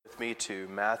me to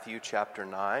Matthew chapter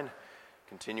 9,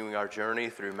 continuing our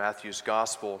journey through Matthew's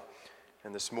Gospel.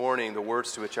 And this morning, the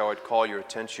words to which I would call your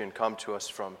attention come to us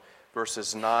from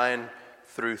verses 9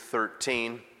 through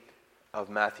 13 of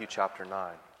Matthew chapter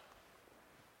 9.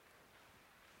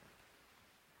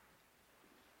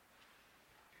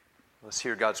 Let's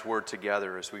hear God's word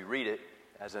together as we read it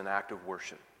as an act of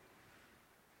worship.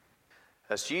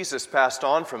 As Jesus passed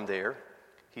on from there,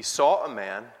 he saw a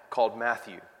man called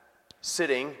Matthew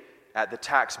sitting at the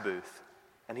tax booth,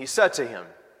 and he said to him,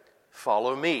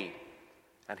 "Follow me."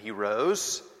 And he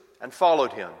rose and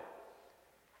followed him.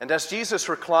 And as Jesus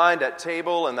reclined at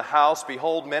table in the house,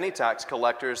 behold, many tax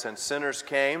collectors and sinners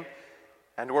came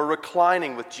and were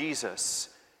reclining with Jesus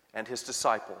and his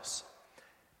disciples.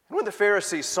 And when the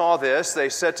Pharisees saw this, they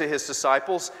said to his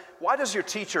disciples, "Why does your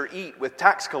teacher eat with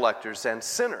tax collectors and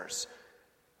sinners?"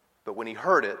 But when he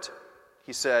heard it,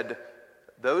 he said,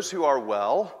 "Those who are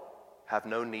well have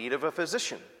no need of a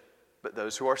physician, but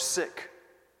those who are sick.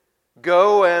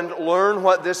 Go and learn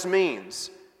what this means.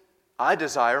 I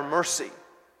desire mercy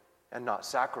and not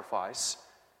sacrifice,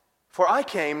 for I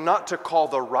came not to call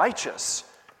the righteous,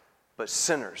 but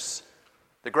sinners.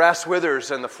 The grass withers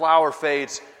and the flower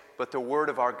fades, but the word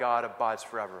of our God abides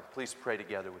forever." Please pray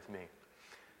together with me.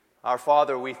 Our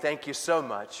Father, we thank you so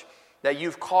much that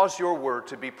you've caused your word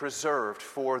to be preserved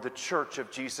for the church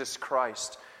of Jesus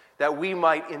Christ, that we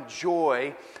might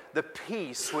enjoy the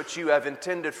peace which you have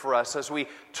intended for us as we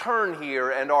turn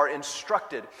here and are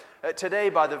instructed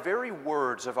today by the very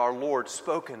words of our Lord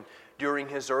spoken during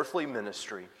his earthly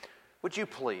ministry. Would you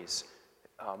please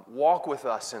walk with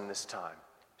us in this time,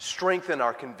 strengthen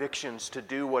our convictions to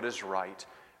do what is right,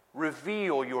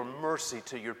 reveal your mercy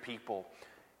to your people,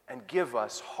 and give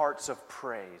us hearts of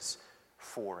praise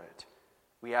for it.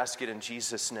 We ask it in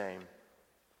Jesus' name.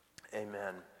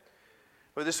 Amen.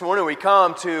 Well, this morning we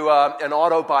come to an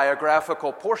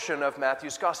autobiographical portion of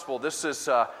Matthew's Gospel. This is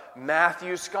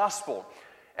Matthew's Gospel.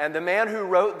 And the man who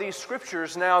wrote these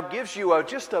scriptures now gives you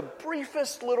just a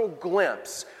briefest little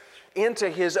glimpse into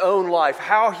his own life,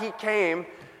 how he came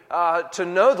to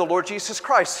know the Lord Jesus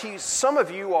Christ. Some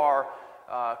of you are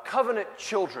covenant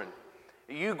children.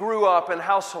 You grew up in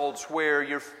households where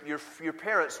your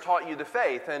parents taught you the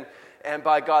faith, and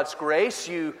by God's grace,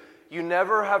 you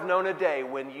never have known a day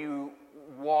when you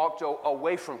walked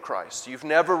away from Christ. You've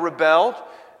never rebelled.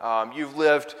 You've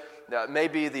lived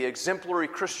maybe the exemplary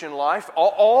Christian life,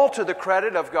 all to the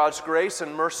credit of God's grace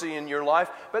and mercy in your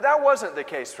life. But that wasn't the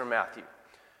case for Matthew.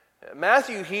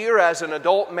 Matthew here, as an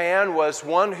adult man, was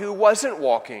one who wasn't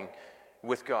walking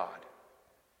with God.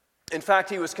 In fact,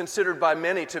 he was considered by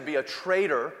many to be a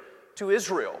traitor to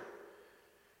Israel.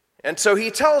 And so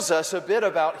he tells us a bit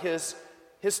about his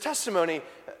testimony.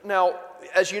 Now,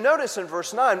 as you notice in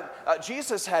verse 9,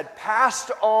 Jesus had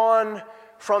passed on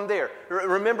from there.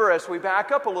 Remember, as we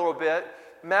back up a little bit,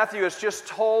 Matthew has just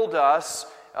told us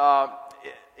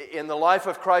in the life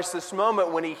of Christ this moment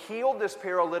when he healed this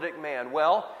paralytic man.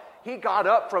 Well, he got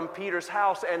up from Peter's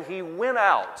house and he went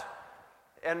out.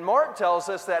 And Mark tells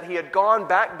us that he had gone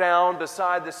back down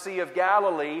beside the Sea of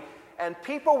Galilee, and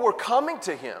people were coming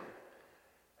to him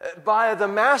by the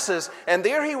masses, and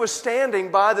there he was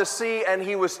standing by the sea, and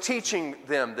he was teaching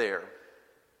them there.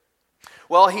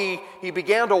 Well, he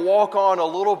began to walk on a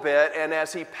little bit, and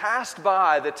as he passed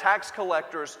by the tax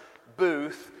collector's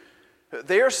booth,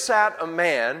 there sat a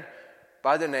man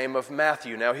by the name of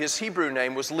Matthew. Now, his Hebrew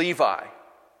name was Levi.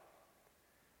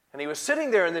 And he was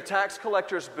sitting there in the tax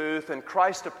collector's booth, and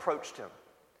Christ approached him.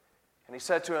 And he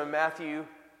said to him, "Matthew,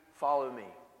 follow me."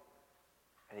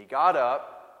 And he got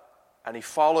up, and he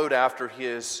followed after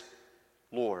his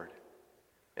Lord.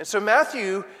 And so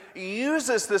Matthew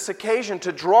uses this occasion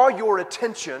to draw your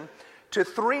attention to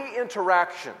three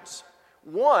interactions.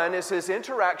 One is his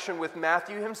interaction with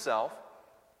Matthew himself,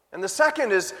 and the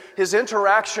second is his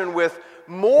interaction with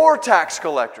more tax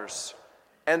collectors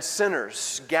and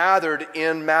sinners gathered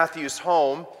in Matthew's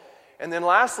home. And then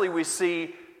lastly, we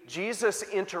see Jesus'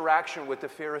 interaction with the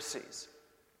Pharisees.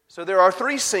 So there are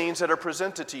three scenes that are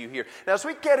presented to you here. Now, as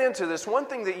we get into this, one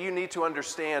thing that you need to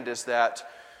understand is that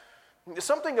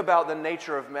something about the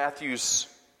nature of Matthew's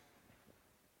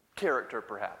character,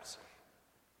 perhaps.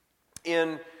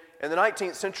 In the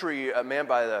 19th century,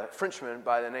 a Frenchman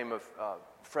by the name of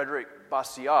Frédéric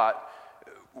Bastiat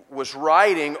was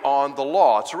writing on the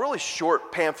law. It's a really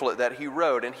short pamphlet that he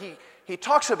wrote, and he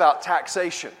talks about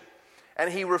taxation.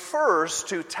 And he refers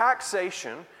to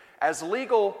taxation as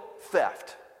legal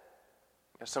theft.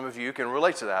 Some of you can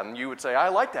relate to that, and you would say, "I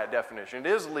like that definition.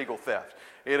 It is legal theft.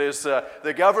 It is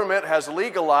the government has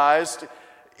legalized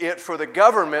it for the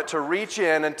government to reach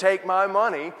in and take my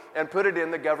money and put it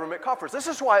in the government coffers. This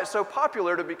is why it's so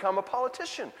popular to become a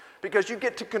politician, because you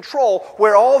get to control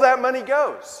where all that money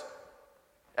goes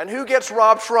and who gets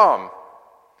robbed from.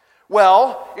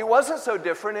 Well, it wasn't so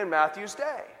different in Matthew's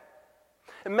day.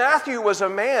 Matthew was a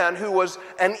man who was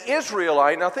an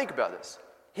Israelite. Now think about this.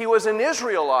 He was an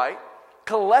Israelite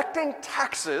collecting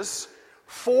taxes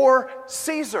for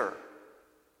Caesar.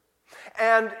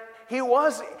 And he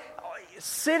was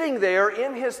sitting there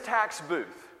in his tax booth.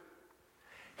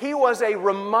 He was a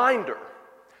reminder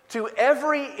to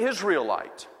every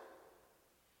Israelite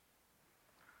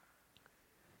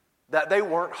that they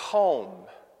weren't home,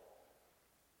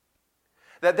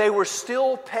 that they were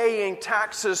still paying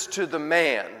taxes to the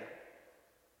man,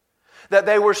 that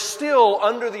they were still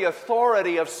under the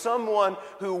authority of someone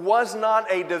who was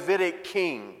not a Davidic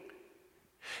king.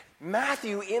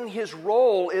 Matthew, in his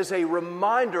role, is a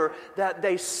reminder that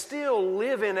they still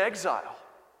live in exile.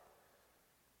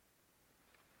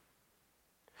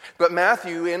 But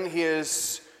Matthew, in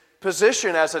his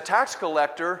position as a tax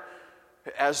collector,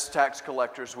 as tax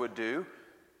collectors would do,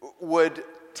 would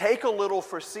take a little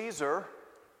for Caesar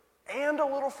and a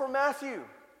little for Matthew.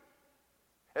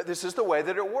 This is the way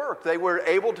that it worked. They were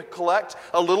able to collect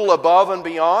a little above and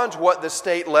beyond what the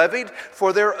state levied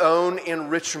for their own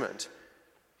enrichment.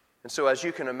 And so, as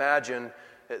you can imagine,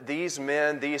 these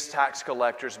men, these tax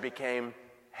collectors, became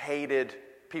hated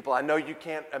people. I know you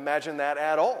can't imagine that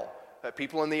at all.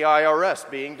 People in the IRS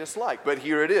being disliked. But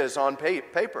here it is on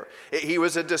paper. He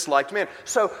was a disliked man.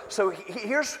 So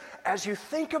here's, as you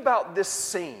think about this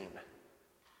scene,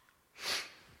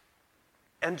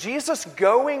 and Jesus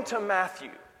going to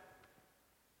Matthew,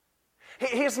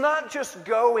 he's not just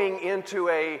going into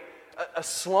a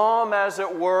slum, as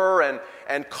it were,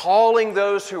 and calling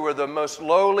those who are the most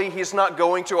lowly. He's not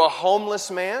going to a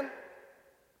homeless man.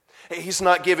 He's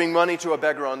not giving money to a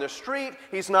beggar on the street.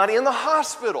 He's not in the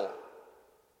hospital.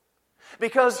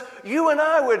 Because you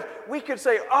and we could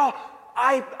say, oh,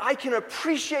 I can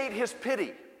appreciate his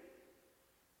pity.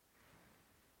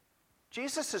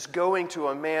 Jesus is going to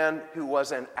a man who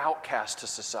was an outcast to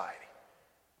society,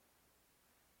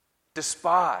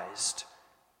 despised,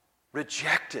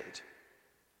 rejected,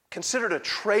 considered a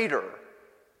traitor,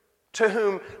 to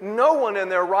whom no one in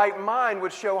their right mind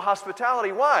would show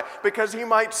hospitality. Why? Because he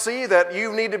might see that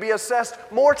you need to be assessed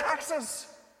more taxes.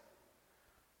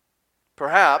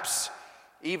 Perhaps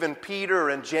even Peter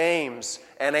and James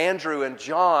and Andrew and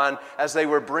John, as they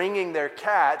were bringing their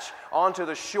catch onto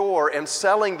the shore and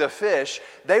selling the fish,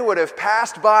 they would have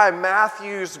passed by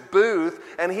Matthew's booth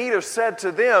and he'd have said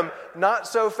to them, "Not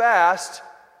so fast,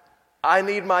 I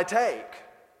need my take."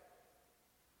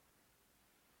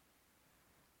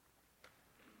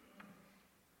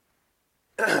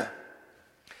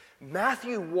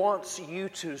 Matthew wants you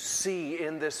to see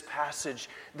in this passage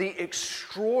the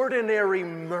extraordinary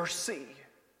mercy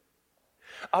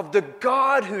of the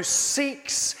God who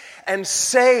seeks and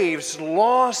saves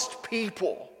lost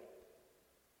people,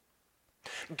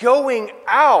 going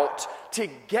out to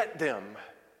get them,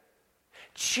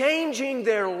 changing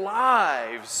their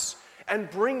lives and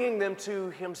bringing them to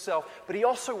himself. But he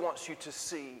also wants you to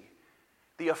see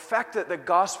the effect that the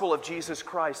gospel of Jesus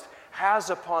Christ has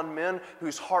upon men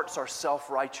whose hearts are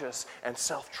self-righteous and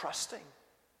self-trusting.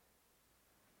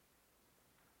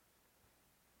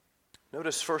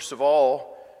 Notice, first of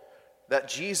all, that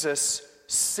Jesus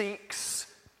seeks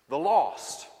the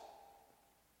lost.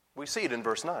 We see it in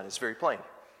verse 9. It's very plain.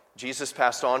 Jesus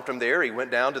passed on from there. He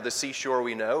went down to the seashore,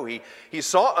 we know. He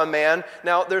saw a man.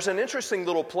 Now, there's an interesting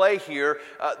little play here.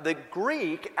 The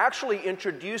Greek actually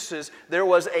introduces there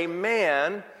was a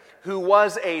man who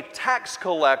was a tax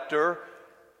collector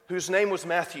whose name was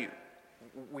Matthew.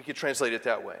 We could translate it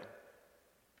that way.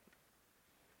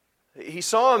 He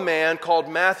saw a man called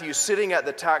Matthew sitting at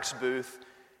the tax booth,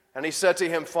 and he said to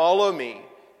him, "Follow me."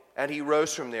 And he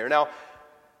rose from there. Now,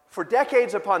 for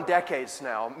decades upon decades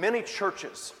now, many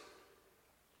churches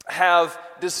have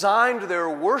designed their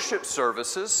worship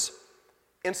services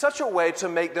in such a way to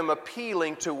make them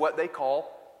appealing to what they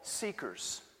call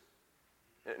seekers.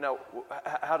 Now,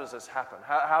 how does this happen?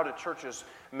 How do churches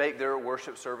make their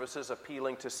worship services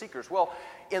appealing to seekers? Well,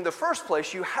 in the first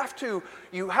place, you have to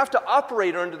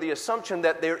operate under the assumption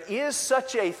that there is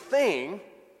such a thing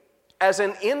as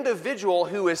an individual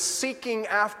who is seeking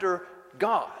after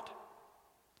God.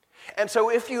 And so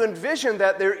if you envision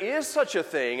that there is such a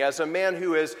thing as a man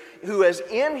who is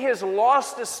in his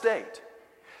lost estate,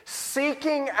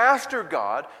 seeking after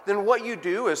God, then what you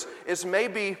do is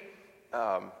maybe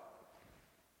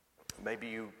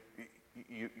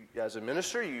as a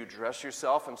minister, you dress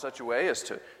yourself in such a way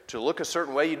as to look a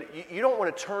certain way. You don't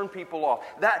want to turn people off.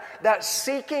 That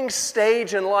seeking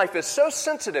stage in life is so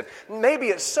sensitive. Maybe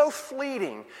it's so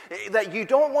fleeting that you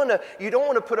don't want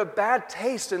to put a bad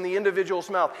taste in the individual's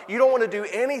mouth. You don't want to do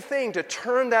anything to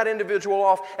turn that individual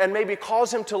off and maybe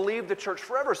cause him to leave the church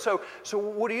forever. So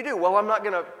what do? Well, I'm not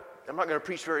going to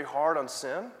preach very hard on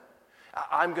sin.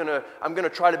 I'm going to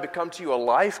try to become to you a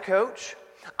life coach.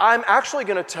 I'm actually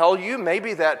going to tell you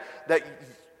maybe that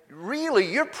really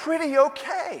you're pretty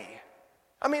okay.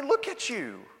 I mean, look at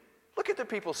you. Look at the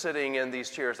people sitting in these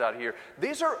chairs out here.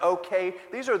 These are okay.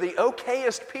 These are the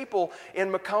okayest people in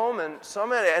Macomb and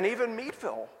Summit and even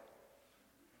Meadville.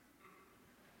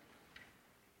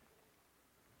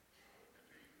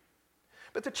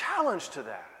 But the challenge to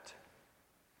that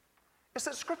is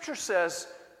that Scripture says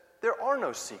there are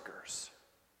no seekers.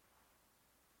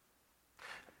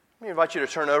 Let me invite you to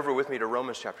turn over with me to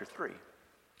Romans chapter 3.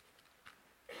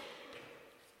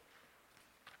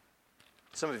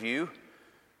 Some of you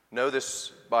know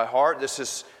this by heart. This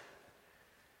is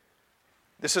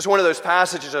one of those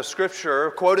passages of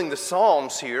Scripture, quoting the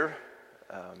Psalms here,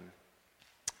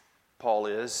 Paul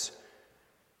is,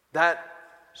 that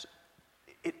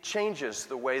it changes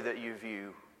the way that you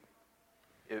view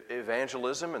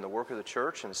evangelism and the work of the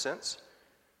church in a sense.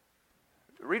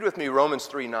 Read with me Romans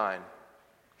 3:9.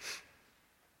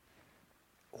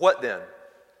 What then?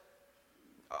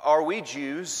 Are we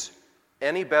Jews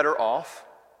any better off?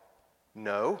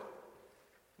 No,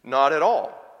 not at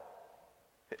all.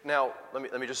 Now,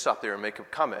 let me just stop there and make a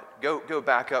comment. Go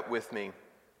back up with me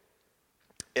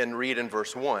and read in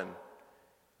verse 1.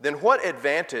 Then what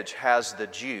advantage has the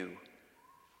Jew?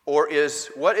 Or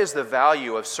what is the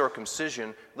value of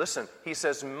circumcision? Listen, he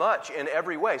says much in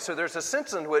every way. So there's a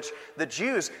sense in which the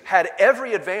Jews had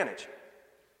every advantage.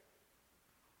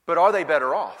 But are they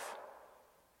better off?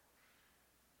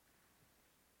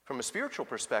 From a spiritual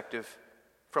perspective,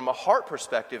 from a heart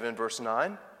perspective in verse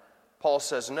 9, Paul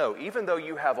says no. Even though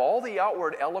you have all the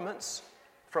outward elements,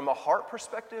 from a heart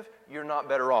perspective, you're not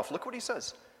better off. Look what he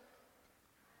says.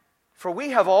 For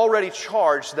we have already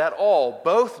charged that all,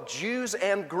 both Jews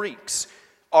and Greeks,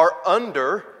 are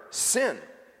under sin.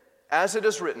 As it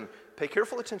is written, pay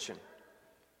careful attention.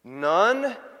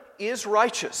 None is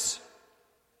righteous.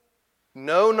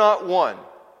 No, not one.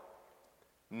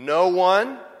 No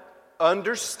one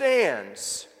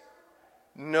understands.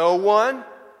 No one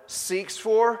seeks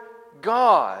for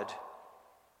God.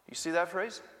 You see that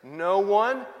phrase? No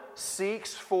one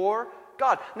seeks for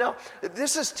God. Now,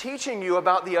 this is teaching you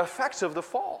about the effects of the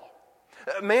fall.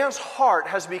 Man's heart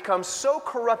has become so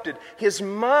corrupted, his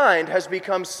mind has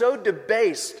become so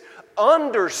debased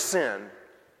under sin,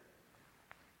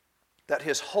 that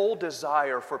his whole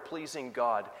desire for pleasing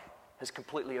God has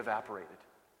completely evaporated.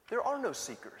 There are no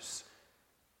seekers.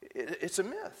 It's a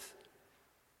myth.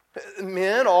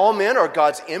 All men are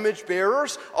God's image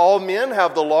bearers. All men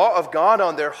have the law of God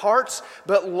on their hearts,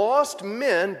 but lost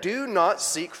men do not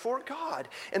seek for God.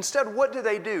 Instead, what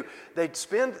do? They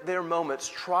spend their moments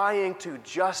trying to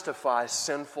justify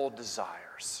sinful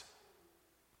desires.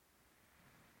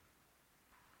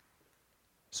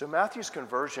 So Matthew's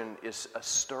conversion is a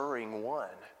stirring one.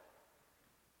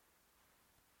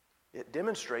 It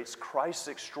demonstrates Christ's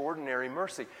extraordinary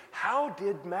mercy. How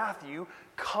did Matthew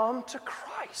come to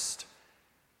Christ?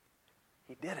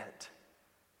 He didn't.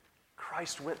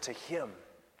 Christ went to him.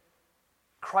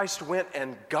 Christ went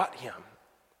and got him.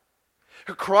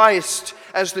 Christ,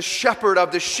 as the shepherd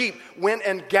of the sheep, went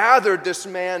and gathered this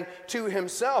man to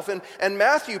himself. And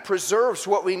Matthew preserves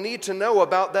what we need to know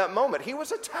about that moment. He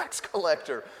was a tax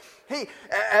collector.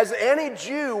 As any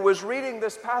Jew was reading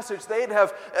this passage, they'd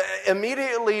have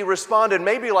immediately responded,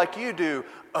 maybe like you do,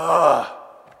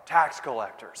 tax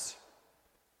collectors.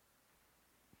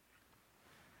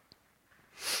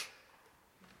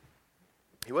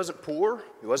 He wasn't poor,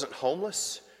 he wasn't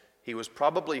homeless, he was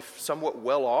probably somewhat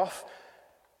well off,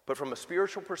 but from a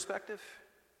spiritual perspective,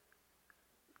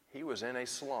 he was in a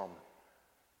slum.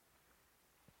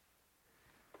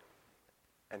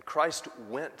 And Christ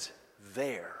went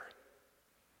there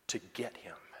to get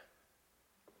him.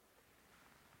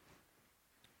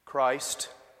 Christ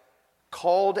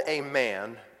called a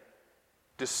man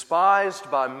despised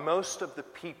by most of the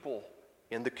people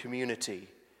in the community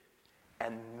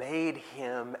and made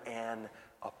him an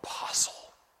apostle.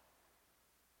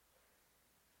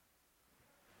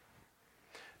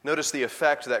 Notice the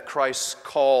effect that Christ's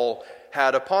call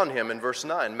had upon him. In verse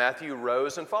 9, Matthew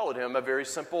rose and followed him. A very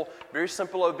simple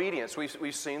obedience.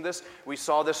 We've seen this. We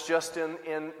saw this just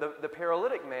in the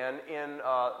paralytic man in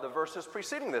the verses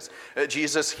preceding this.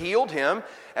 Jesus healed him,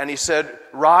 and he said,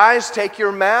 "Rise, take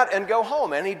your mat, and go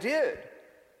home." And he did.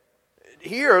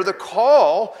 Here, the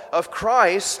call of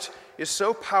Christ is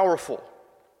so powerful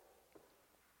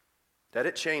that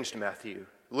it changed Matthew.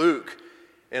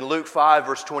 In Luke 5,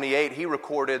 verse 28, he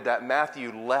recorded that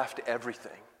Matthew left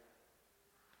everything.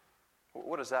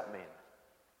 What does that mean?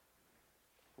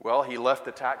 Well, he left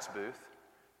the tax booth.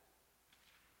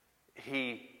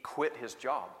 He quit his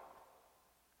job.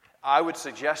 I would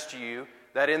suggest to you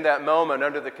that in that moment,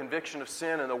 under the conviction of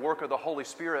sin and the work of the Holy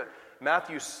Spirit,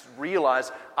 Matthew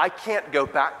realized, I can't go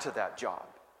back to that job.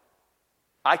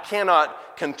 I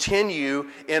cannot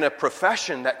continue in a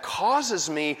profession that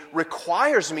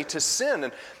requires me to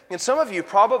sin. And some of you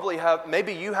probably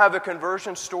maybe you have a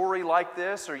conversion story like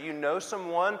this, or you know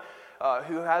someone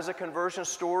who has a conversion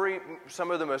story.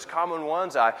 Some of the most common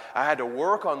ones, I had to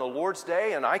work on the Lord's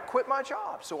day and I quit my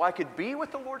job so I could be with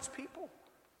the Lord's people.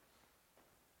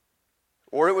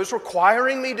 Or it was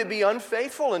requiring me to be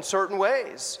unfaithful in certain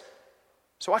ways.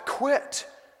 So I quit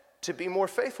to be more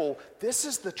faithful. This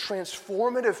is the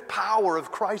transformative power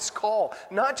of Christ's call,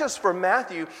 not just for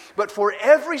Matthew, but for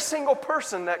every single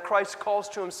person that Christ calls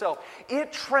to himself.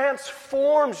 It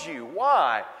transforms you.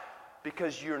 Why?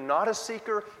 Because you're not a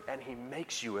seeker, and he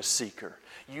makes you a seeker.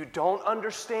 You don't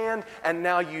understand, and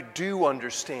now you do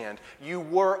understand. You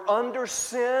were under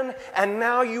sin, and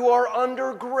now you are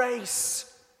under grace.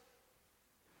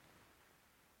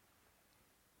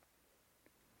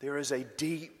 There is a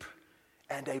deep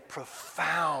and a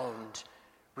profound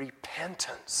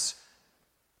repentance.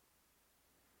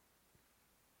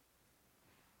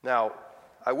 Now,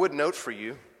 I would note for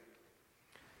you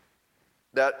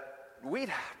that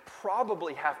we'd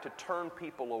probably have to turn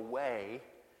people away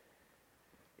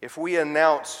if we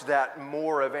announced that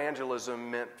more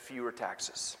evangelism meant fewer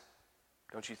taxes.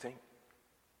 Don't you think?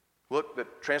 Look, the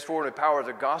transformative power of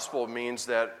the gospel means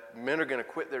that men are going to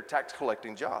quit their tax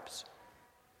collecting jobs.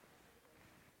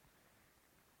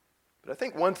 But I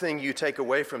think one thing you take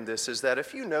away from this is that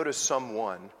if you notice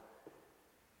someone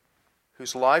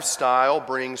whose lifestyle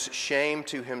brings shame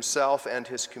to himself and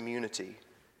his community,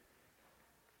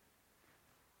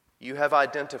 you have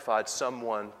identified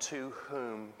someone to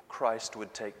whom Christ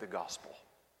would take the gospel.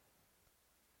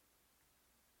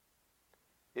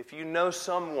 If you know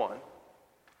someone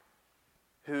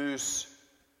whose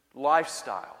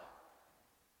lifestyle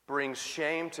brings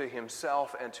shame to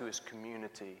himself and to his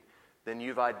community, then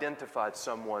you've identified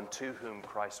someone to whom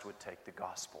Christ would take the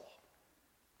gospel.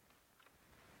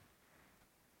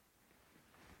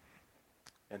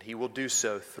 And he will do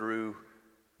so through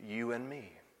you and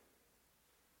me.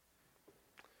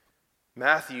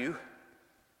 Matthew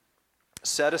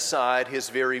set aside his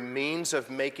very means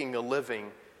of making a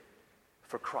living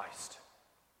for Christ.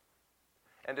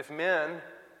 And if men,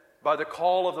 by the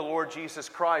call of the Lord Jesus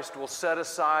Christ, will set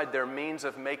aside their means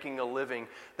of making a living,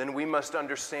 then we must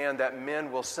understand that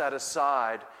men will set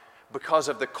aside, because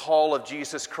of the call of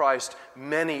Jesus Christ,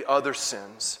 many other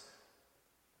sins.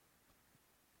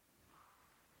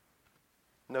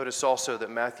 Notice also that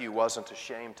Matthew wasn't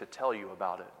ashamed to tell you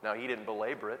about it. Now, he didn't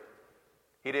belabor it.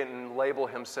 He didn't label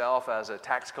himself as a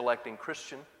tax-collecting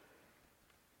Christian.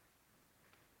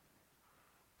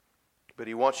 But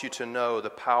he wants you to know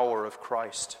the power of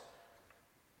Christ.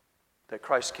 That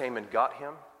Christ came and got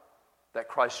him, that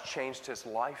Christ changed his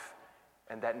life,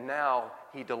 and that now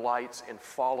he delights in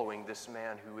following this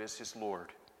man who is his Lord.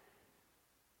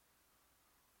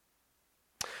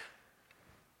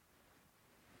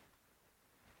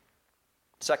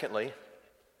 Secondly,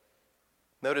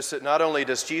 notice that not only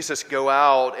does Jesus go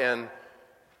out and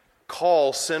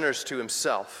call sinners to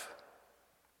himself,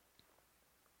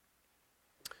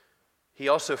 he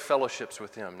also fellowships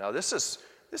with him. Now, this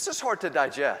is hard to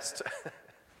digest.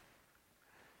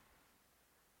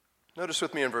 Notice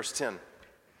with me in verse 10.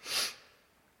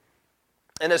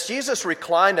 And as Jesus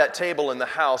reclined at table in the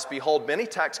house, behold, many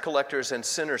tax collectors and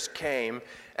sinners came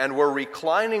and were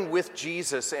reclining with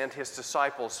Jesus and his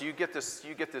disciples. So you get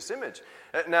this image.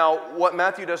 Now, what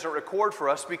Matthew doesn't record for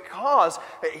us, because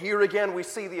here again we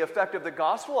see the effect of the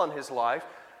gospel on his life,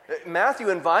 Matthew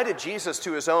invited Jesus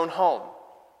to his own home.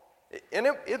 And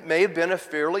it may have been a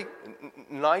fairly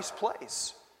nice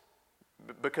place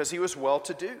because he was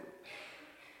well-to-do.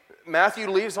 Matthew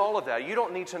leaves all of that. You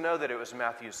don't need to know that it was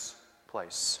Matthew's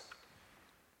place.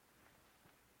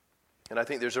 And I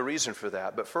think there's a reason for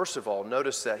that. But first of all,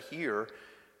 notice that here,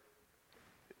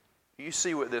 you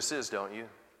see what this is, don't you?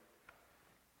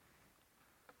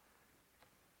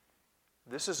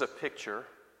 This is a picture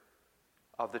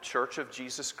of the Church of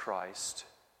Jesus Christ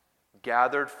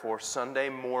gathered for Sunday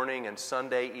morning and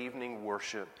Sunday evening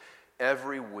worship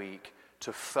every week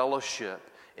to fellowship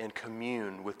and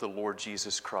commune with the Lord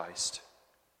Jesus Christ.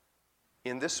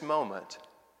 In this moment,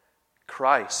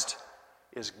 Christ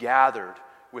is gathered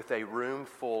with a room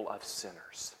full of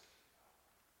sinners.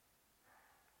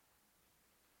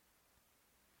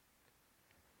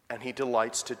 And He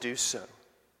delights to do so.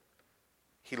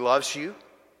 He loves you.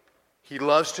 He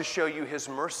loves to show you His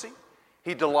mercy.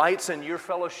 He delights in your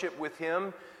fellowship with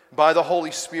Him by the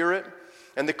Holy Spirit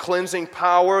and the cleansing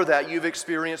power that you've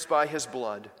experienced by His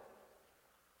blood.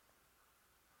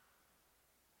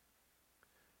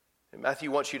 And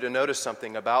Matthew wants you to notice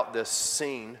something about this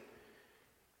scene.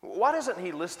 Why doesn't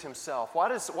he list himself? Why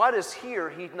does here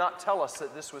he not tell us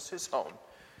that this was his home?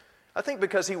 I think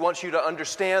because he wants you to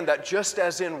understand that just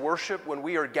as in worship, when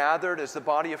we are gathered as the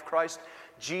body of Christ,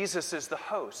 Jesus is the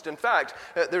host. In fact,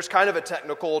 there's kind of a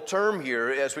technical term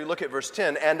here as we look at verse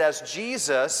 10. And as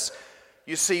Jesus,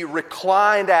 you see,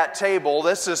 reclined at table,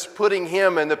 this is putting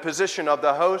him in the position of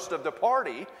the host of the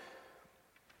party.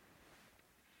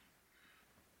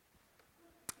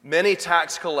 Many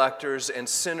tax collectors and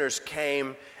sinners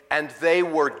came, and they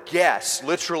were guests.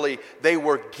 Literally, they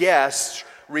were guests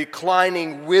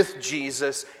reclining with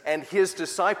Jesus and His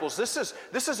disciples. This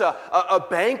is a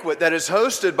banquet that is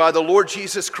hosted by the Lord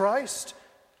Jesus Christ.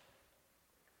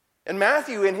 And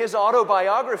Matthew, in his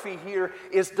autobiography here,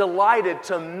 is delighted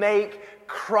to make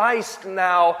Christ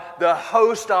now the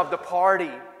host of the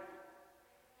party.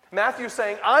 Matthew's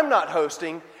saying, I'm not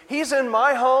hosting. He's in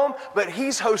my home, but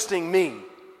He's hosting me.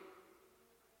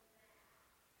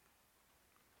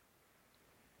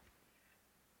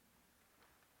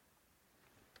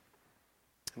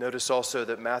 Notice also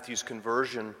that Matthew's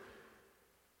conversion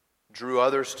drew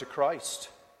others to Christ.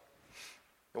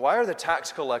 Why are the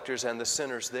tax collectors and the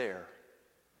sinners there?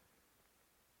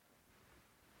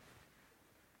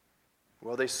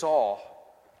 Well, they saw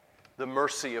the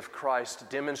mercy of Christ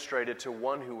demonstrated to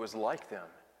one who was like them.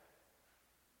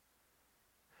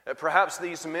 Perhaps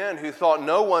these men who thought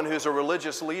no one who's a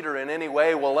religious leader in any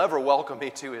way will ever welcome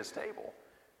me to his table.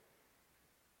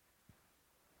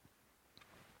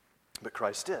 But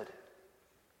Christ did.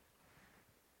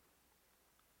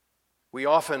 We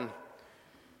often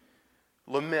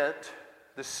lament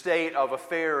the state of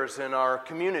affairs in our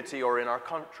community or in our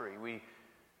country. We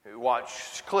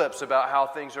watch clips about how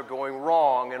things are going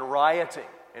wrong and rioting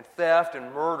and theft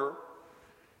and murder.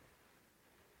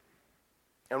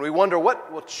 And we wonder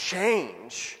what will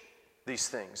change these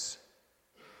things.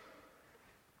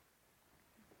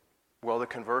 Well, the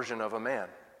conversion of a man.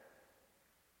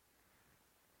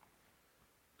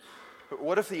 But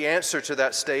what if the answer to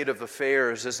that state of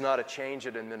affairs is not a change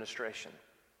in administration?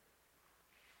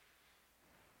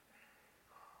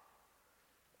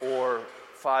 Or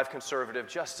 5 conservative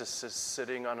justices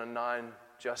sitting on a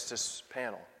 9-justice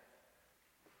panel?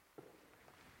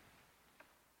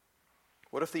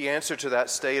 What if the answer to that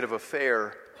state of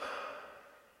affairs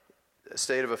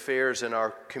in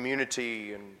our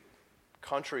community and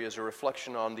country is a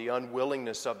reflection on the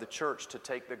unwillingness of the church to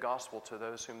take the gospel to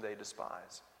those whom they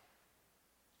despise?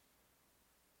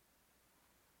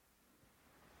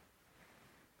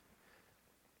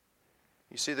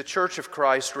 You see, the Church of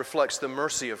Christ reflects the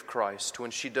mercy of Christ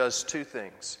when she does 2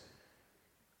 things.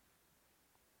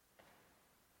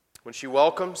 When she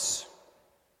welcomes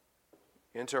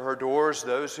into her doors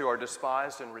those who are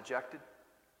despised and rejected,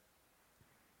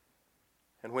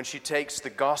 and when she takes the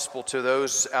gospel to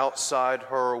those outside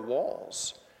her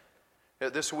walls.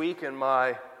 Last week in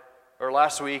my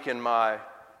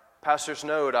pastor's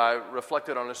note, I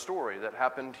reflected on a story that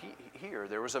happened here.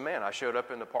 There was a man. I showed up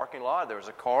in the parking lot. There was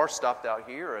a car stopped out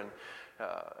here, and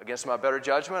against my better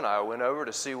judgment, I went over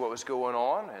to see what was going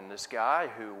on. And this guy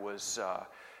who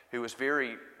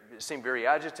seemed very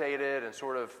agitated and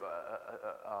sort of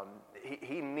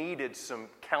he needed some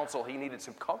counsel. He needed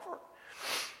some comfort,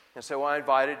 and so I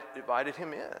invited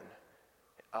him in.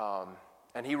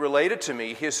 And he related to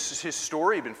me his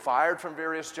story. He'd been fired from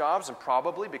various jobs, and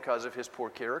probably because of his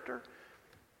poor character.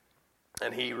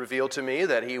 And he revealed to me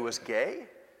that he was gay.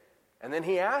 And then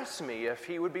he asked me if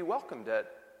he would be welcomed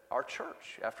at our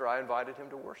church after I invited him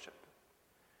to worship.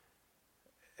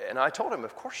 And I told him,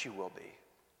 of course you will be.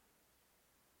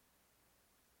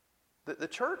 The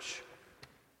church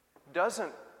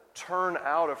doesn't turn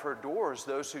out of her doors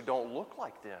those who don't look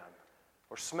like them,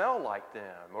 or smell like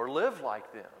them, or live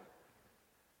like them.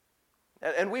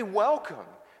 And we welcome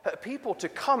people to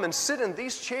come and sit in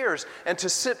these chairs and to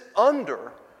sit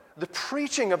under The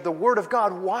preaching of the Word of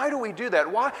God. Why do we do that?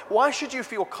 Why should you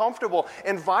feel comfortable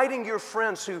inviting your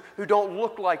friends who don't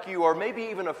look like you or maybe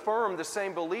even affirm the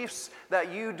same beliefs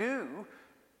that you do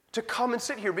to come and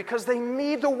sit here? Because they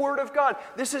need the Word of God.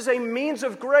 This is a means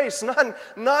of grace,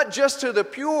 not just to the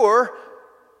pure,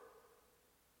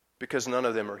 because none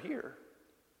of them are here,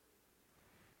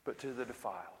 but to the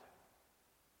defiled.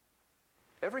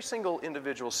 Every single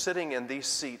individual sitting in these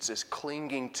seats is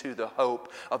clinging to the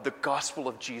hope of the gospel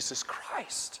of Jesus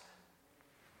Christ.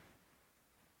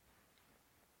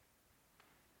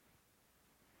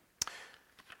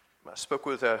 I spoke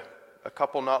with a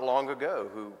couple not long ago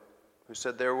who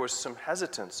said there was some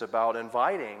hesitance about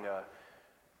inviting a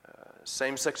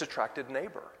same-sex attracted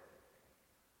neighbor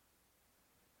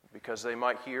because they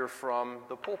might hear from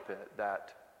the pulpit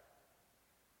that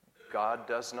God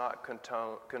does not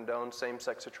condone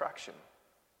same-sex attraction.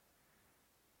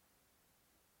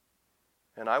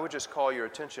 And I would just call your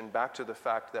attention back to the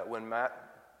fact that when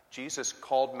Jesus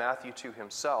called Matthew to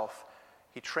himself,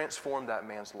 he transformed that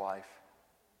man's life.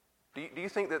 Do you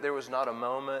think that there was not a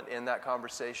moment in that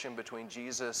conversation between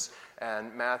Jesus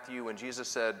and Matthew when Jesus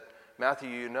said, Matthew,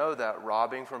 you know that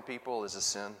robbing from people is a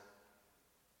sin?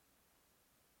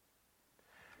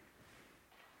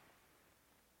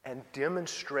 And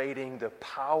demonstrating the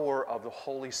power of the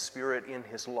Holy Spirit in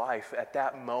his life at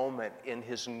that moment, in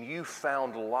his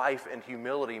newfound life and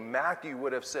humility, Matthew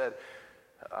would have said,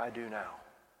 I do now,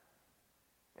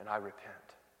 and I repent.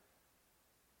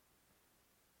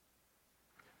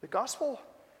 The gospel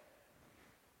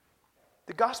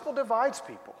divides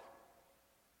people.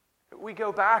 We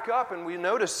go back up and we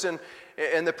notice in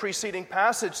the preceding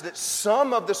passage that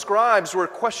some of the scribes were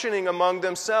questioning among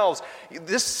themselves,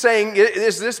 this saying,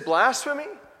 is this blasphemy?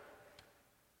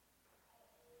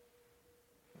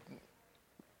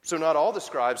 So not all the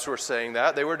scribes were saying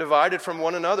that. They were divided from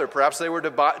one another. Perhaps they were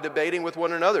debating with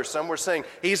one another. Some were saying,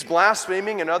 he's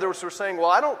blaspheming, and others were saying,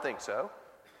 well, I don't think so.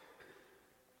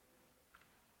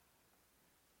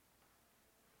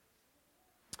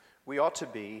 We ought to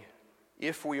be,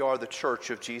 if we are the church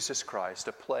of Jesus Christ,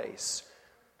 a place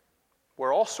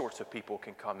where all sorts of people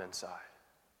can come inside,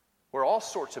 where all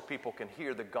sorts of people can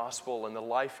hear the gospel and the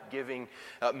life-giving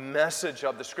message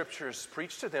of the Scriptures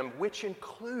preached to them, which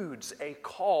includes a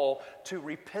call to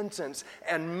repentance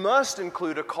and must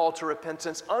include a call to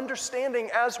repentance, understanding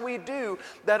as we do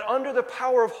that under the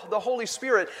power of the Holy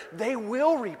Spirit, they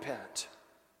will repent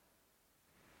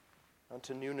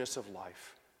unto newness of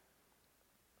life.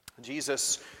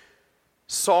 Jesus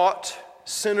sought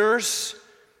sinners.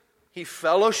 He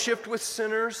fellowshiped with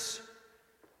sinners.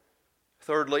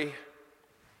 Thirdly,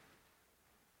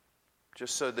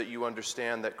 just so that you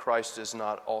understand that Christ is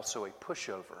not also a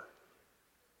pushover,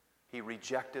 he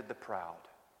rejected the proud.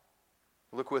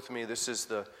 Look with me, this is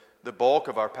the bulk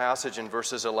of our passage in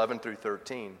verses 11 through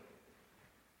 13.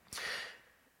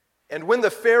 And when the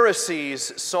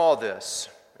Pharisees saw this,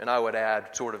 and I would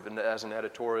add, sort of as an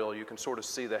editorial, you can sort of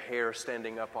see the hair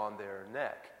standing up on their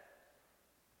neck,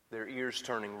 their ears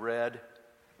turning red.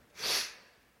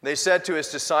 They said to his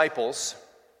disciples,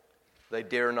 they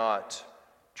dare not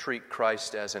treat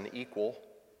Christ as an equal.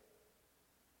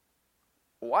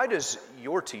 Why does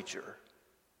your teacher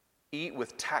eat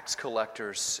with tax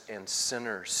collectors and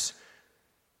sinners?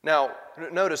 Now,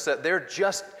 notice that they're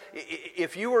just,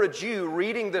 if you were a Jew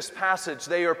reading this passage,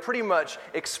 they are pretty much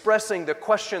expressing the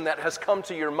question that has come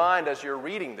to your mind as you're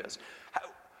reading this.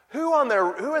 Who in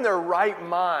their right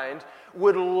mind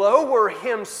would lower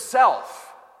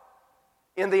himself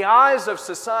in the eyes of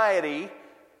society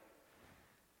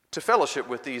to fellowship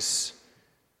with these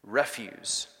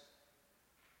refuse?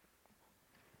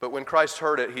 But when Christ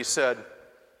heard it, he said,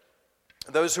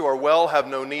 those who are well have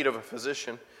no need of a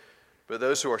physician, but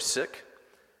those who are sick,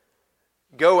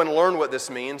 go and learn what this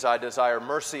means. I desire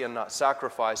mercy and not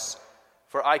sacrifice,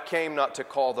 for I came not to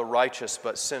call the righteous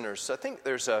but sinners. So I think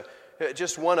there's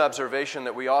just one observation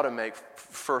that we ought to make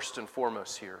first and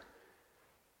foremost here.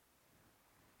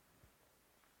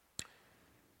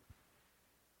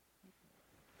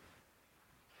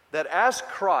 That as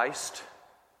Christ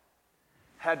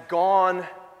had gone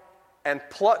and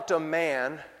plucked a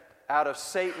man out of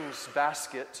Satan's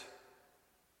basket,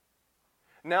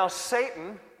 now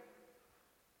Satan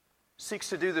seeks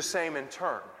to do the same in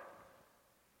turn.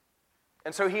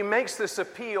 And so he makes this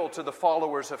appeal to the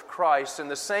followers of Christ in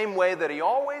the same way that he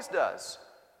always does,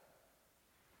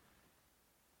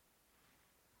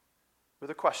 with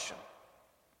a question.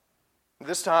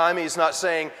 This time he's not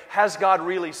saying, has God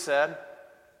really said,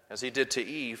 as he did to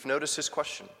Eve? Notice his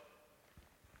question.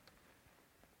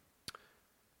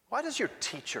 Why does your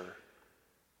teacher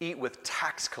eat with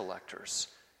tax collectors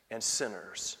and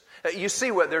sinners? You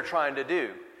see what they're trying to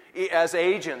do as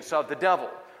agents of the devil.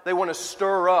 They want to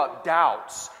stir up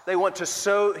doubts. They want to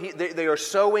sow. They are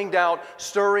sowing doubt,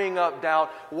 stirring up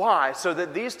doubt. Why? So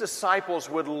that these disciples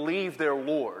would leave their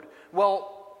Lord.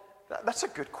 Well, that's a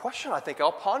good question. I think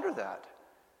I'll ponder that.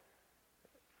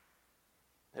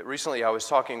 Recently, I was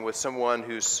talking with someone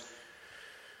whose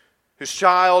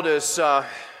child is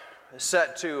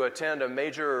set to attend a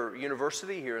major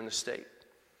university here in the state.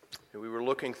 And we were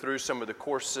looking through some of the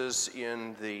courses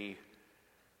in the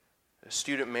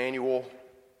student manual.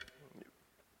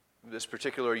 This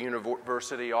particular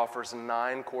university offers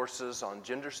 9 courses on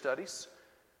gender studies.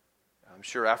 I'm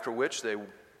sure after which they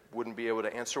wouldn't be able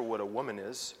to answer what a woman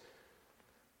is.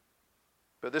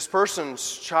 But this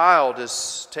person's child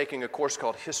is taking a course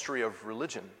called History of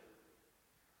Religion.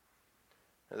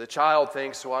 The child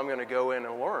thinks, well, I'm going to go in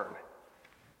and learn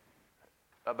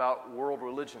about world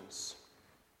religions.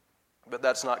 But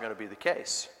that's not going to be the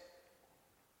case.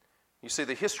 You see,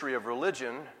 the history of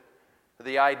religion,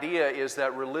 the idea is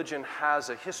that religion has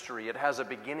a history. It has a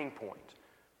beginning point.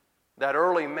 That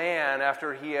early man,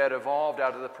 after he had evolved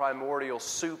out of the primordial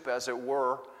soup, as it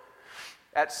were,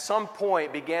 at some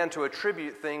point began to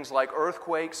attribute things like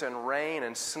earthquakes and rain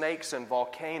and snakes and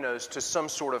volcanoes to some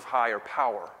sort of higher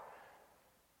power.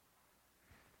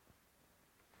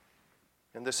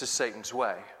 And this is Satan's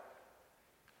way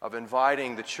of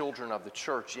inviting the children of the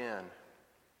church in,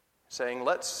 saying,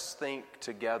 let's think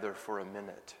together for a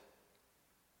minute.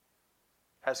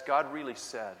 Has God really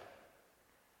said?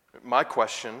 My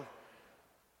question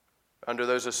under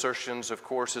those assertions, of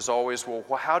course, is always, well,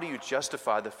 how do you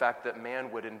justify the fact that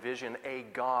man would envision a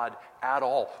God at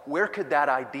all? Where could that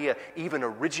idea even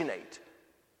originate?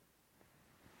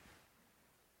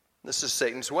 This is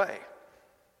Satan's way.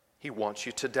 He wants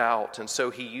you to doubt, and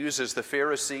so he uses the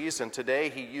Pharisees, and today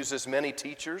he uses many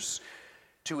teachers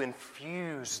to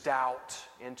infuse doubt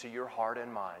into your heart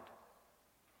and mind.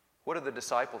 What did the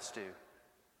disciples do?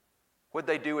 What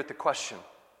did they do with the question?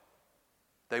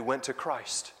 They went to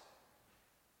Christ.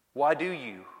 Why do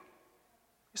you?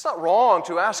 It's not wrong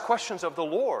to ask questions of the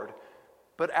Lord,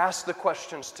 but ask the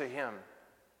questions to Him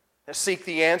and seek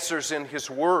the answers in His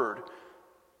Word.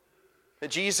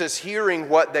 Jesus, hearing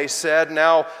what they said,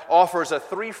 now offers a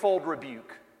threefold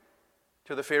rebuke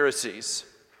to the Pharisees.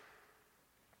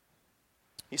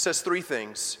 He says 3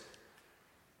 things.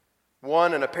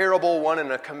 One in a parable, one in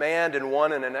a command, and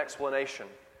one in an explanation.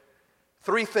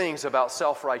 3 things about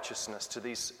self-righteousness to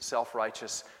these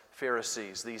self-righteous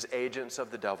Pharisees, these agents of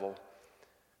the devil.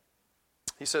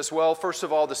 He says, well, first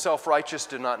of all, the self-righteous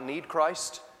do not need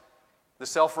Christ. The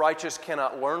self-righteous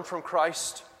cannot learn from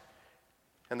Christ.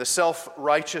 And the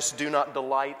self-righteous do not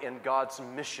delight in God's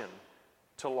mission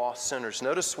to lost sinners.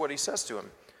 Notice what he says to him.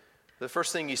 The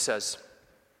first thing he says,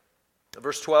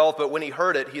 verse 12, but when he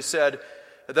heard it, he said,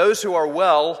 those who are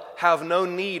well have no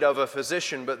need of a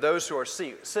physician, but those who are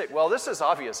sick. Well, this is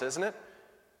obvious, isn't it?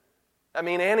 I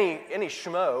mean, any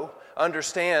schmo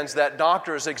understands that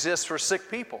doctors exist for sick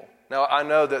people. Now, I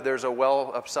know that there's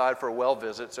a side for well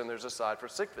visits and there's a side for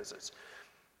sick visits.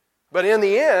 But in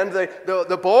the end,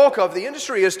 the bulk of the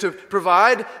industry is to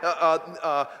provide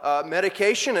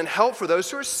medication and help for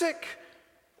those who are sick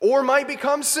or might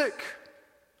become sick.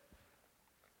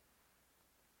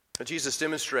 Jesus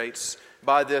demonstrates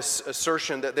by this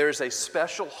assertion that there is a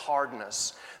special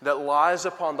hardness that lies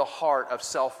upon the heart of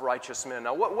self-righteous men.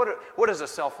 Now, what is a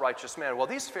self-righteous man? Well,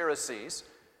 these Pharisees,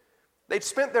 they'd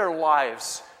spent their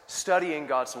lives studying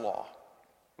God's law,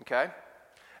 okay?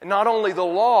 And not only the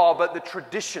law, but the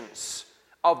traditions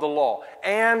of the law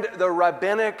and the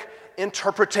rabbinic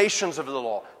interpretations of the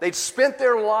law. They'd spent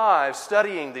their lives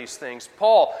studying these things.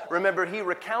 Paul, remember, he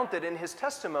recounted in his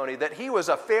testimony that he was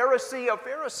a Pharisee of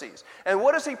Pharisees. And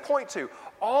what does he point to?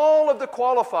 All of the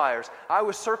qualifiers. I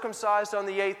was circumcised on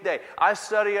the 8th day. I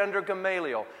studied under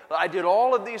Gamaliel. I did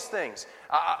all of these things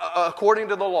according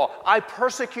to the law. I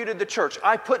persecuted the church.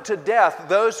 I put to death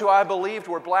those who I believed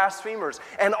were blasphemers.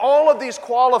 And all of these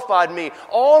qualified me.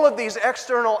 All of these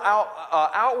external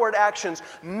outward actions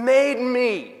made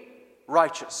me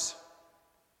righteous.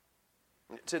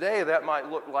 Today, that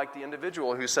might look like the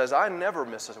individual who says, I never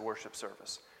miss a worship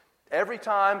service. Every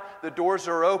time the doors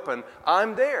are open,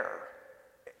 I'm there.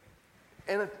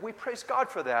 And we praise God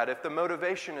for that if the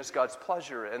motivation is God's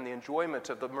pleasure and the enjoyment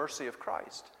of the mercy of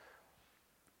Christ.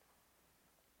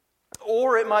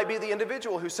 Or it might be the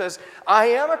individual who says, I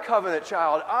am a covenant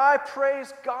child. I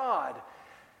praise God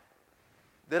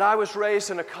that I was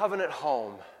raised in a covenant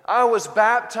home. I was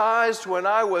baptized when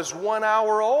I was 1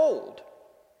 hour old.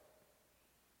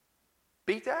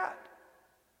 Beat that.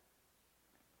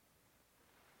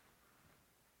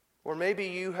 Or maybe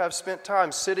you have spent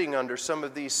time sitting under some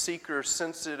of these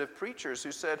seeker-sensitive preachers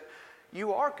who said,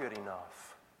 you are good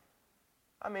enough.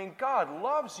 I mean, God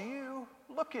loves you.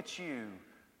 Look at you.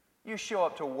 You show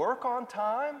up to work on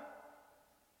time.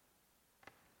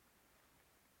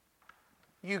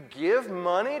 You give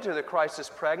money to the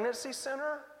Crisis Pregnancy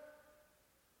Center.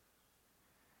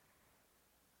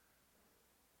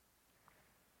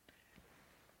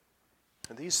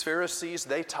 And these Pharisees,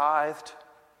 they tithed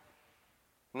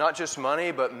not just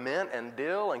money, but mint and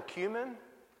dill and cumin.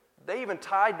 They even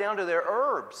tithed down to their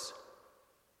herbs.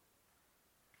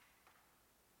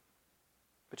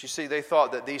 But you see, they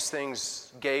thought that these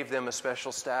things gave them a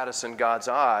special status in God's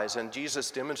eyes. And Jesus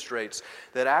demonstrates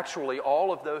that actually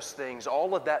all of those things,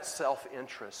 all of that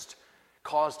self-interest,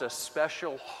 caused a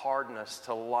special hardness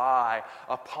to lie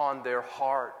upon their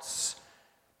hearts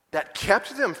that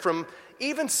kept them from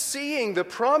even seeing the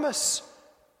promise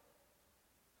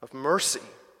of mercy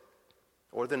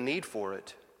or the need for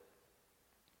it.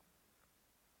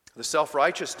 The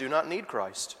self-righteous do not need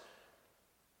Christ.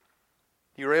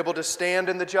 You're able to stand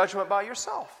in the judgment by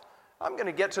yourself. I'm going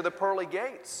to get to the pearly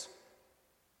gates,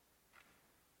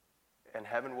 and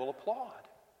heaven will applaud.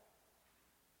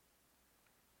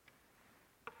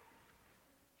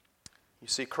 You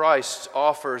see, Christ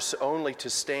offers only to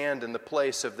stand in the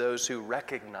place of those who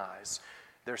recognize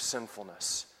their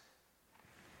sinfulness,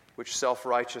 which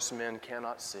self-righteous men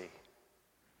cannot see.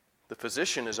 The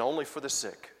physician is only for the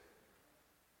sick.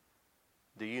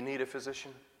 Do you need a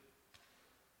physician?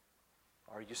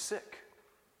 Are you sick?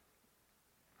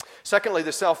 Secondly,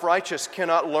 the self-righteous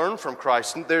cannot learn from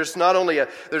Christ. There's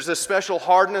a special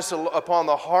hardness upon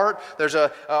the heart. There's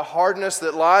a hardness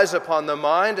that lies upon the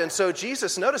mind. And so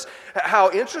Jesus, notice how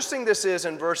interesting this is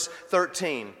in verse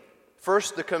 13.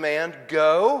 First, the command,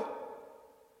 go.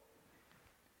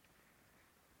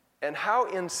 And how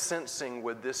incensing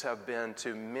would this have been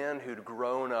to men who'd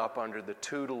grown up under the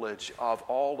tutelage of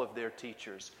all of their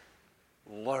teachers?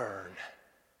 Learn.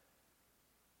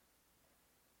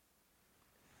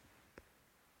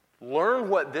 Learn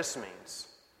what this means.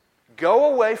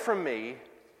 Go away from me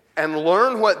and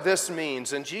learn what this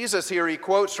means. And Jesus here, he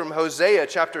quotes from Hosea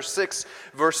chapter 6,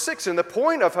 verse 6. And the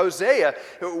point of Hosea,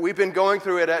 we've been going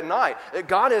through it at night, that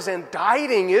God is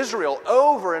indicting Israel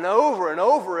over and over and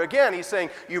over again. He's saying,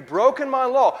 you've broken my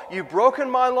law, you've broken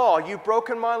my law, you've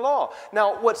broken my law.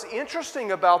 Now, what's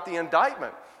interesting about the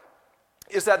indictment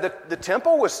is that the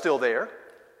temple was still there.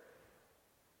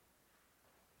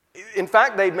 In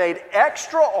fact, they made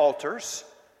extra altars.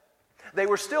 They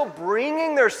were still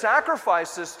bringing their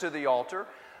sacrifices to the altar,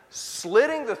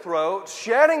 slitting the throat,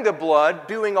 shedding the blood,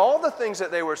 doing all the things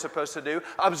that they were supposed to do,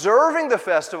 observing the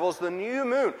festivals, the new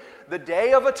moon, the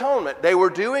Day of Atonement. They were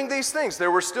doing these things.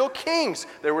 There were still kings.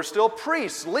 There were still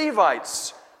priests,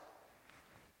 Levites.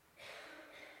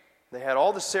 They had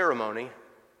all the ceremony.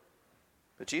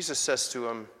 But Jesus says to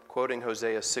them, quoting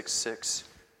Hosea 6:6,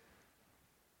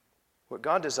 what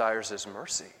God desires is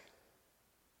mercy.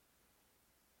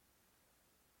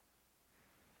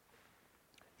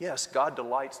 Yes, God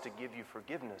delights to give you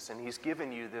forgiveness, and He's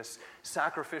given you this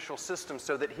sacrificial system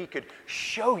so that He could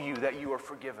show you that you are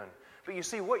forgiven. But you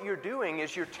see, what you're doing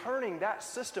is you're turning that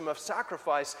system of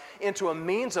sacrifice into a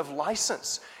means of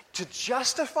license to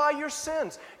justify your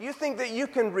sins. You think that you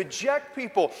can reject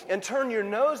people and turn your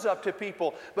nose up to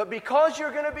people, but because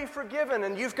you're going to be forgiven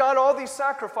and you've got all these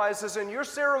sacrifices and you're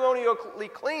ceremonially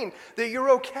clean, that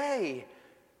you're okay.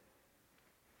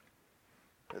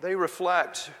 They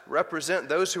represent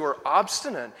those who are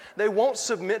obstinate. They won't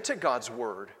submit to God's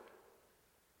word.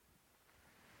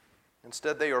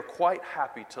 Instead, they are quite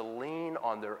happy to lean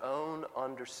on their own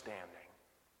understanding.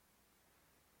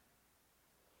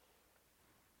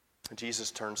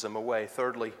 Jesus turns them away.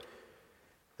 Thirdly,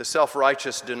 the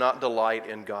self-righteous do not delight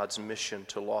in God's mission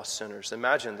to lost sinners.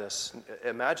 Imagine this.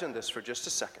 Imagine this for just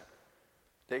a second.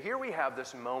 That here we have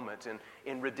this moment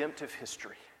in redemptive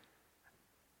history.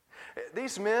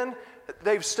 These men,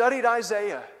 they've studied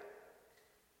Isaiah.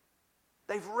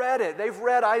 They've read it. They've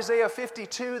read Isaiah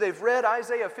 52. They've read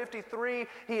Isaiah 53.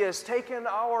 He has taken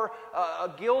our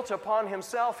guilt upon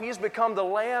Himself. He's become the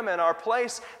Lamb in our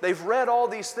place. They've read all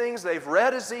these things. They've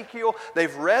read Ezekiel.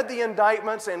 They've read the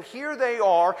indictments. And here they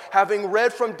are, having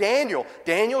read from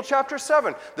Daniel chapter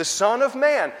 7, the Son of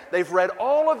Man. They've read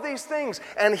all of these things.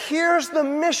 And here's the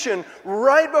mission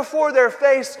right before their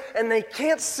face, and they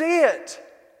can't see it.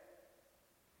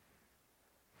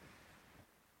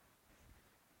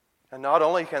 And not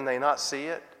only can they not see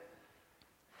it,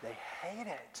 they hate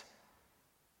it.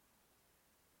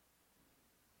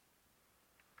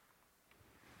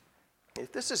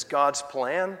 If this is God's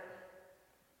plan,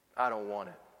 I don't want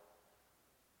it.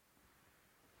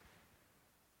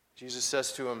 Jesus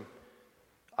says to him,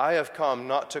 I have come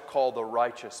not to call the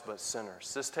righteous but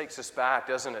sinners. This takes us back,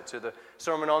 doesn't it, to the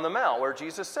Sermon on the Mount where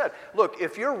Jesus said, look,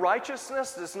 if your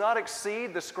righteousness does not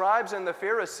exceed the scribes and the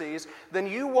Pharisees, then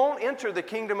you won't enter the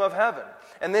kingdom of heaven.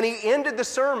 And then he ended the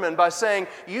sermon by saying,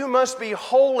 you must be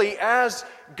holy as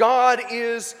God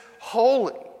is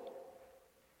holy.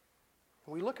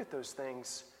 We look at those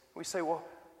things, we say, well,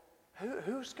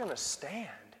 who's going to stand?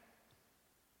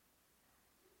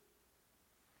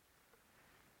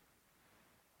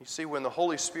 You see, when the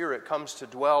Holy Spirit comes to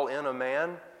dwell in a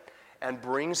man and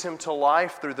brings him to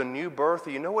life through the new birth,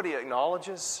 you know what he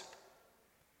acknowledges?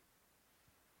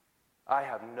 I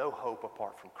have no hope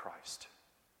apart from Christ.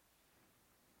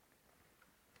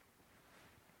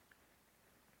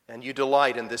 And you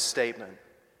delight in this statement.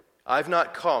 I've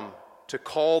not come to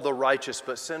call the righteous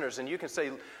but sinners. And you can say,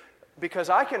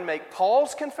 because I can make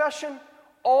Paul's confession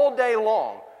all day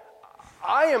long.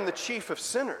 I am the chief of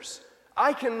sinners.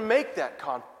 I can make that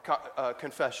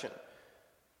confession.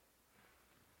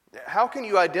 How can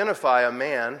you identify a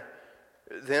man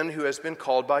then who has been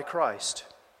called by Christ?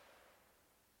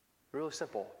 Really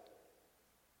simple.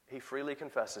 He freely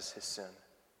confesses his sin.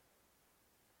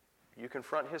 You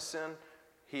confront his sin,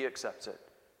 he accepts it.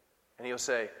 And he'll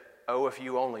say, oh, if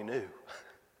you only knew.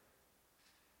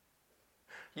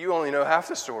 You only know half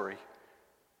the story.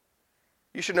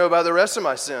 You should know about the rest of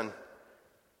my sin.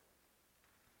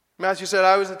 Matthew said,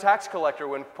 I was a tax collector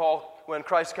when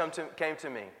Christ came to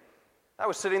me. I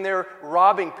was sitting there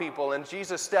robbing people, and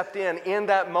Jesus stepped in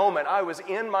that moment. I was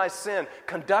in my sin,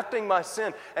 conducting my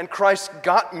sin, and Christ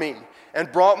got me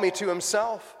and brought me to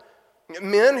himself.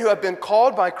 Men who have been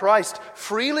called by Christ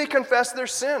freely confess their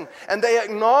sin, and they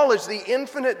acknowledge the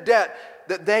infinite debt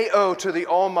that they owe to the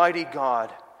Almighty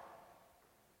God.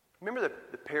 Remember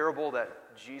the parable that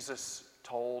Jesus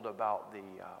told about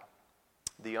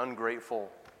the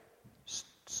ungrateful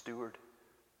steward?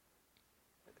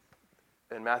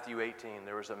 In Matthew 18,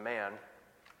 there was a man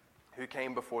who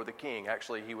came before the king.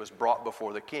 Actually, he was brought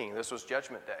before the king. This was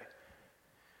Judgment Day.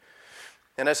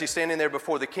 And as he's standing there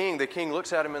before the king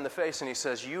looks at him in the face and he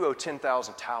says, you owe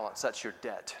 10,000 talents. That's your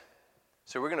debt.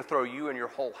 So we're going to throw you and your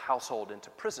whole household into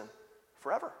prison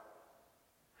forever.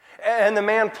 And the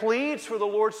man pleads for the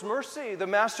Lord's mercy, the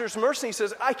master's mercy. He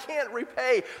says, I can't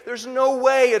repay. There's no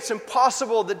way. It's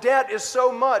impossible. The debt is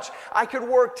so much. I could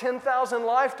work 10,000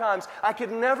 lifetimes. I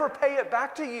could never pay it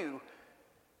back to you.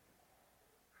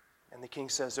 And the king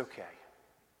says, okay,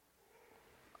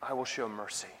 I will show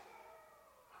mercy.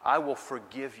 I will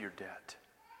forgive your debt.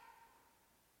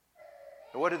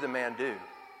 And what did the man do?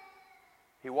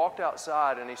 He walked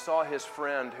outside and he saw his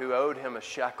friend who owed him a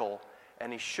shekel,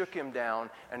 and he shook him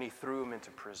down and he threw him into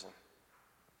prison.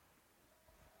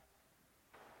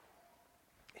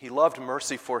 He loved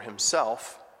mercy for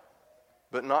himself,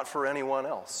 but not for anyone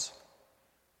else.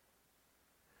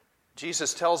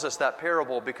 Jesus tells us that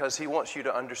parable because he wants you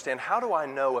to understand, how do I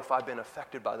know if I've been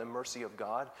affected by the mercy of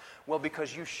God? Well,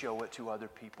 because you show it to other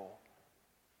people.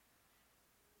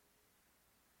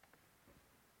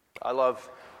 I love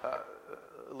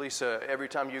Lisa. Every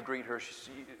time you greet her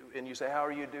and you say, how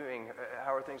are you doing?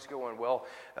 How are things going? Well,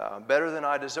 better than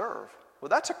I deserve. Well,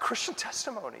 that's a Christian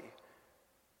testimony.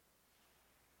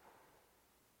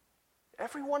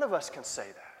 Every one of us can say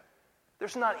that.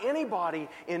 There's not anybody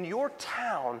in your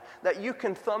town that you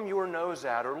can thumb your nose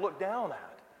at or look down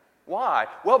at. Why?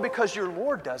 Well, because your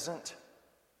Lord doesn't.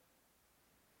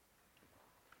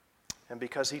 And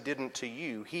because he didn't to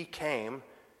you, he came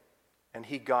and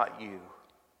he got you.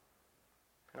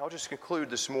 And I'll just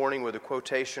conclude this morning with a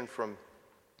quotation from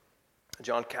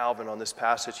John Calvin on this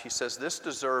passage. He says, this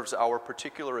deserves our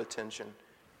particular attention,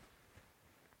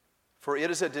 for it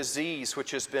is a disease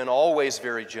which has been always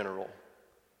very general.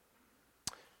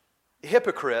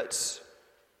 Hypocrites,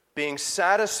 being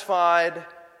satisfied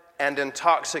and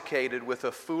intoxicated with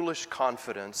a foolish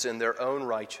confidence in their own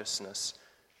righteousness,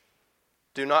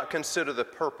 do not consider the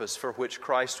purpose for which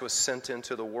Christ was sent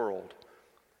into the world,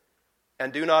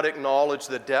 and do not acknowledge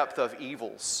the depth of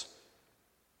evils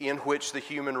in which the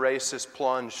human race is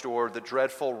plunged, or the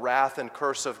dreadful wrath and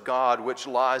curse of God which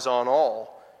lies on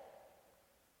all,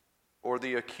 or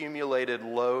the accumulated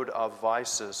load of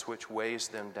vices which weighs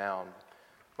them down.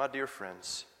 My dear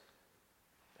friends,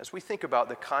 as we think about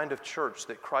the kind of church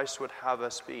that Christ would have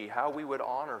us be, how we would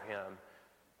honor him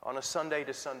on a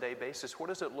Sunday-to-Sunday basis, what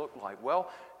does it look like? Well,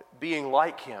 being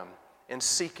like him and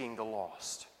seeking the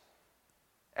lost.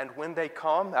 And when they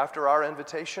come after our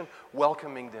invitation,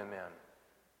 welcoming them in.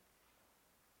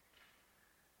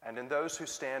 And in those who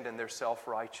stand in their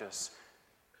self-righteous,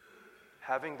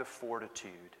 having the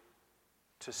fortitude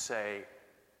to say,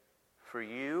 for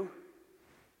you,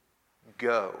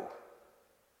 go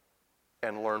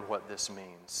and learn what this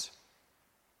means.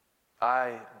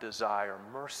 I desire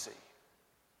mercy,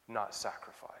 not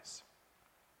sacrifice.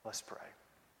 Let's pray.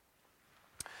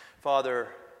 Father,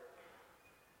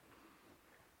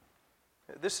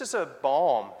 this is a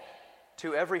balm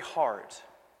to every heart,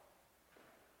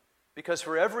 because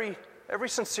for every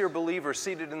sincere believer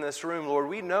seated in this room, Lord,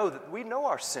 we know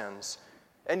our sins,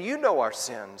 and you know our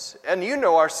sins, and you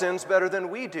know our sins better than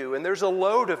we do, and there's a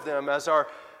load of them, as our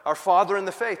father in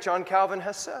the faith, John Calvin,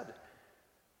 has said.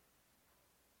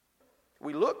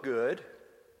 We look good,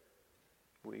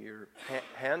 we are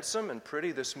handsome and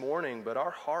pretty this morning, but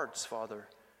our hearts, Father,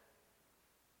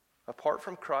 apart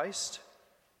from Christ,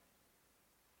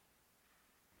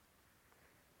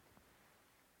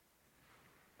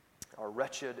 are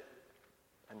wretched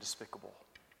and despicable.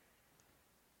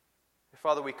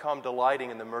 Father, we come delighting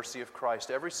in the mercy of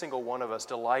Christ, every single one of us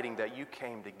delighting that you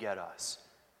came to get us.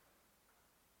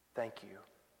 Thank you.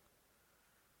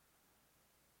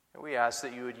 And we ask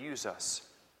that you would use us.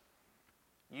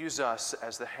 Use us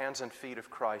as the hands and feet of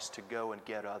Christ to go and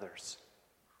get others.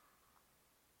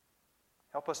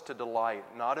 Help us to delight,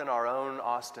 not in our own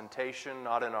ostentation,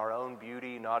 not in our own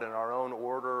beauty, not in our own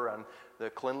order and the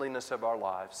cleanliness of our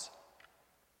lives,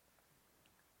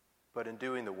 but in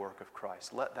doing the work of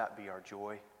Christ. Let that be our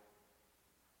joy.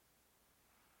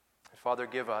 And Father,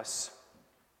 give us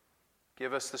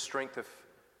the strength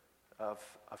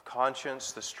of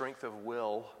conscience, the strength of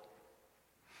will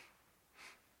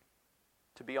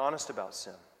to be honest about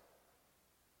sin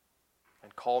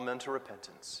and call men to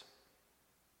repentance.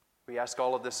 We ask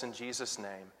all of this in Jesus'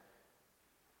 name.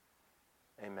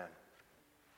 Amen.